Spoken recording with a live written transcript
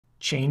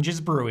Change is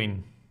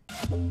brewing.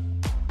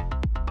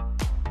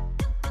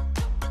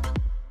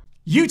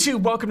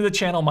 YouTube, welcome to the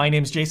channel. My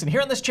name's Jason.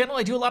 Here on this channel,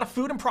 I do a lot of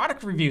food and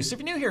product reviews. So if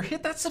you're new here,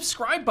 hit that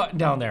subscribe button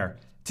down there.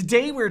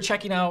 Today, we're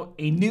checking out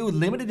a new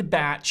limited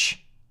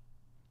batch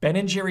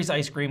Ben & Jerry's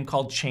ice cream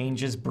called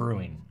Change is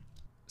Brewing.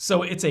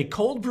 So it's a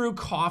cold brew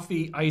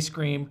coffee ice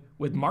cream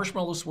with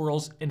marshmallow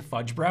swirls and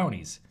fudge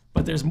brownies.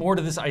 But there's more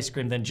to this ice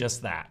cream than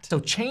just that. So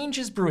Change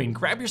is Brewing.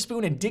 Grab your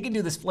spoon and dig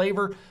into this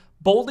flavor,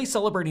 boldly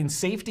celebrating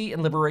safety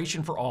and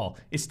liberation for all.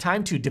 It's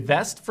time to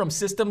divest from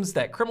systems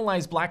that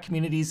criminalize Black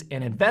communities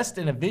and invest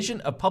in a vision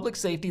of public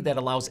safety that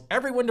allows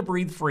everyone to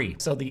breathe free.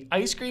 So the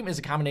ice cream is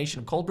a combination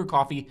of cold brew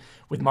coffee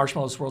with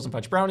marshmallow swirls and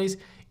fudge brownies.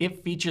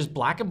 It features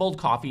Black and Bold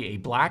Coffee, a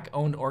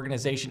Black-owned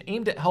organization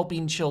aimed at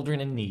helping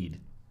children in need.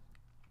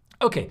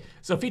 Okay,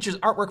 so it features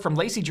artwork from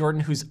Lacey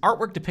Jordan, whose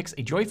artwork depicts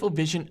a joyful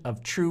vision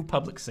of true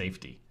public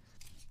safety.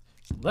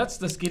 Let's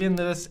just get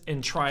into this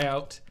and try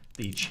out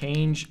the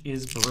Change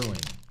is Brewing.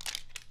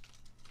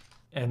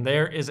 And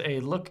there is a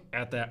look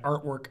at that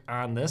artwork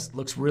on this.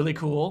 Looks really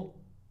cool.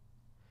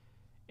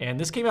 And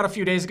this came out a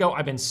few days ago.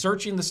 I've been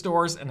searching the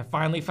stores and I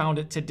finally found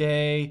it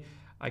today.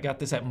 I got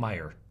this at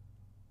Meijer.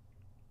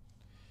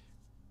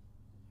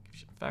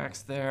 Gives you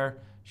facts there.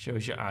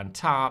 Shows you on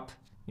top,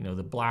 you know,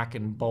 the Black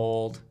and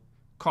Bold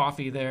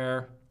coffee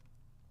there.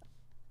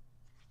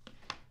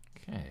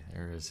 Okay,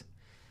 there is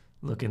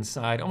look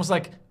inside. Almost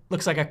like,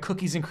 looks like a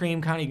cookies and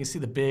cream kind of. You can see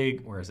the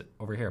big, where is it?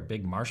 Over here,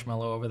 big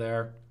marshmallow over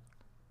there.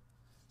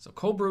 So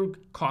cold brew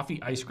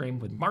coffee ice cream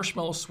with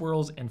marshmallow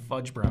swirls and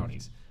fudge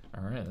brownies.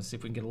 All right, let's see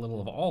if we can get a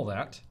little of all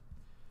that.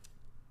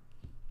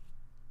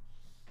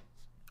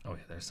 Oh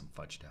yeah, there's some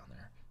fudge down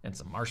there. And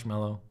some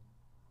marshmallow.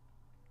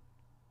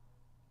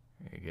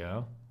 There you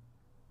go.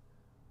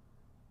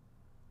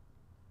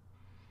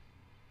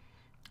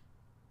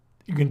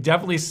 You can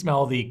definitely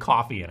smell the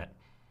coffee in it.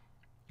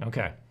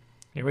 Okay,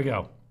 here we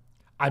go.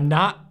 I'm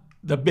not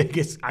the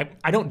biggest,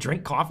 I don't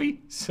drink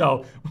coffee,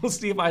 so we'll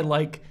see if I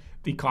like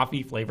the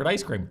coffee flavored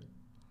ice cream.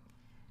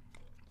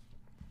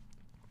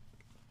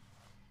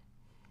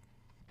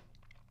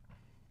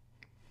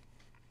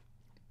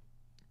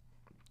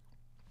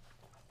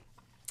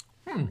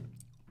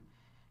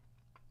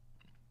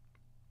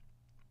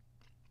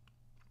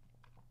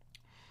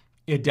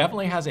 It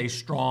definitely has a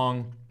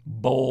strong,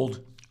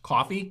 bold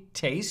coffee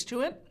taste to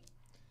it.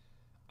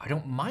 I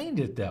don't mind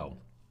it though.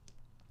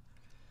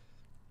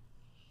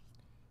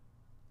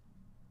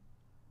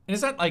 And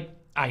it's not like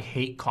I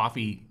hate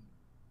coffee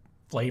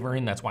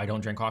flavoring, that's why I don't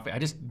drink coffee. I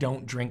just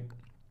don't drink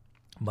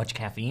much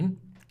caffeine.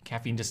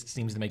 Caffeine just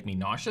seems to make me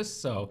nauseous,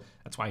 so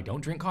that's why I don't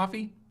drink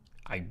coffee.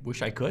 I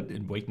wish I could,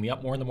 it'd wake me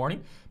up more in the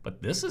morning,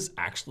 but this is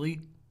actually,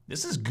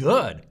 this is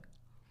good.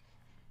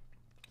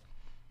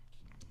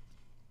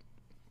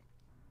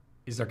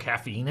 Is there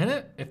caffeine in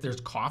it? If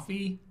there's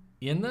coffee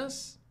in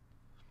this?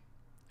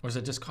 Or is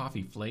it just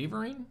coffee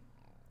flavoring?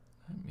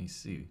 Let me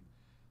see.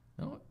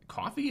 No,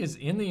 coffee is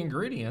in the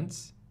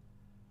ingredients.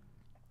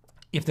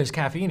 If there's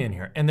caffeine in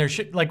here. And there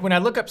should, like when I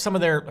look up some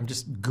of their, I'm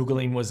just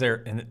Googling was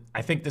there, and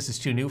I think this is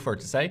too new for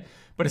it to say,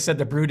 but it said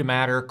the Brew to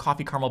Matter,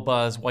 Coffee Caramel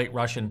Buzz, White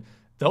Russian,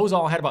 those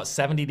all had about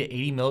 70 to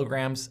 80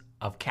 milligrams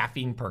of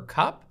caffeine per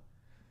cup.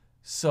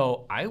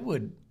 So I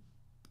would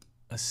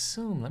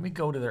assume, let me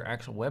go to their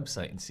actual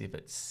website and see if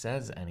it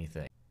says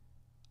anything.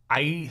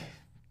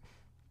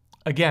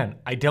 Again,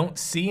 I don't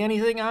see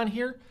anything on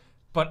here,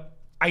 but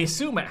I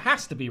assume it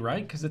has to be,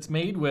 right? Because it's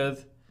made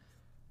with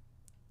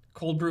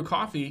cold brew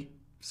coffee,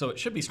 so it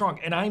should be strong.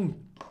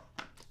 And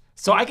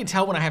so I can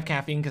tell when I have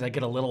caffeine because I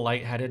get a little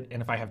lightheaded,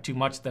 and if I have too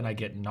much, then I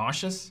get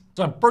nauseous.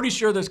 So I'm pretty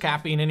sure there's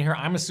caffeine in here.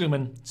 I'm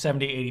assuming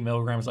 70, 80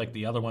 milligrams like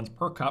the other ones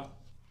per cup.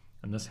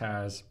 And this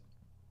has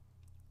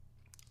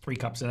 3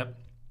 cups in it.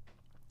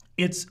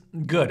 It's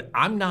good.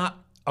 I'm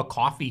not a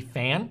coffee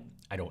fan.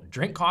 I don't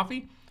drink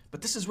coffee,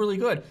 but this is really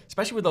good,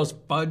 especially with those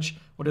fudge,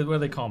 what do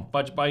they call them?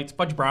 Fudge bites,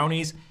 fudge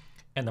brownies,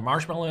 and the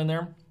marshmallow in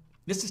there.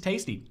 This is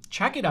tasty.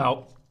 Check it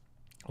out.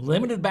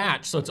 Limited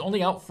batch, so it's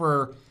only out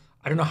for,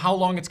 I don't know how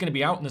long it's gonna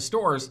be out in the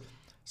stores,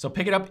 so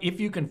pick it up if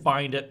you can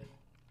find it,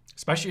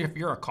 especially if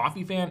you're a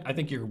coffee fan. I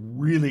think you're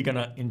really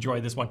gonna enjoy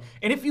this one.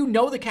 And if you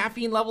know the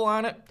caffeine level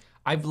on it,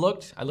 I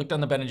looked on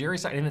the Ben &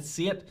 Jerry's site, I didn't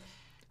see it.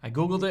 I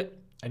Googled it,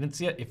 I didn't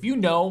see it. If you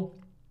know,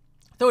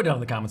 throw it down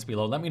in the comments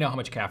below. Let me know how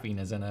much caffeine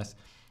is in this.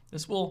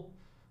 This will,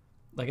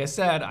 like I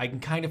said, I can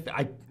kind of,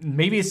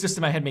 maybe it's just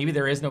in my head, maybe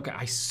there is no,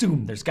 I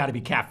assume there's gotta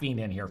be caffeine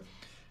in here.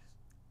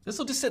 This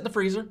will just sit in the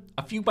freezer,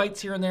 a few bites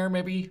here and there,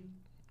 maybe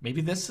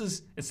this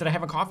is, instead of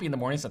having coffee in the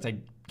morning, since I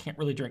can't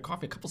really drink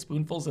coffee, a couple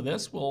spoonfuls of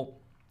this will,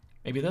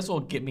 maybe this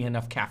will get me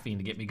enough caffeine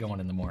to get me going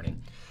in the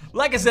morning.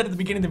 Like I said at the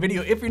beginning of the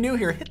video, if you're new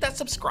here, hit that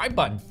subscribe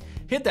button.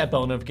 Hit that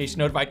bell notification,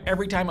 notified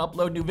every time I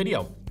upload a new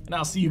video. And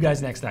I'll see you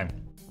guys next time.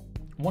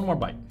 One more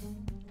bite.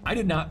 I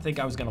did not think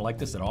I was gonna like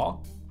this at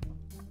all.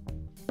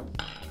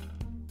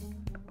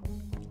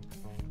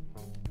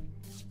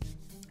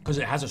 Because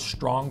it has a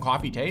strong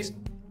coffee taste,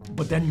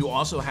 but then you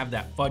also have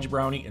that fudge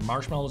brownie and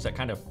marshmallows that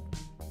kind of,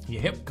 you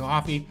hit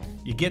coffee,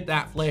 you get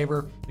that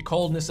flavor, the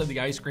coldness of the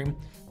ice cream,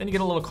 Then you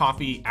get a little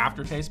coffee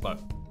aftertaste, but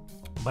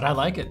I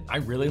like it. I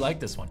really like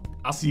this one.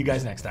 I'll see you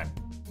guys next time.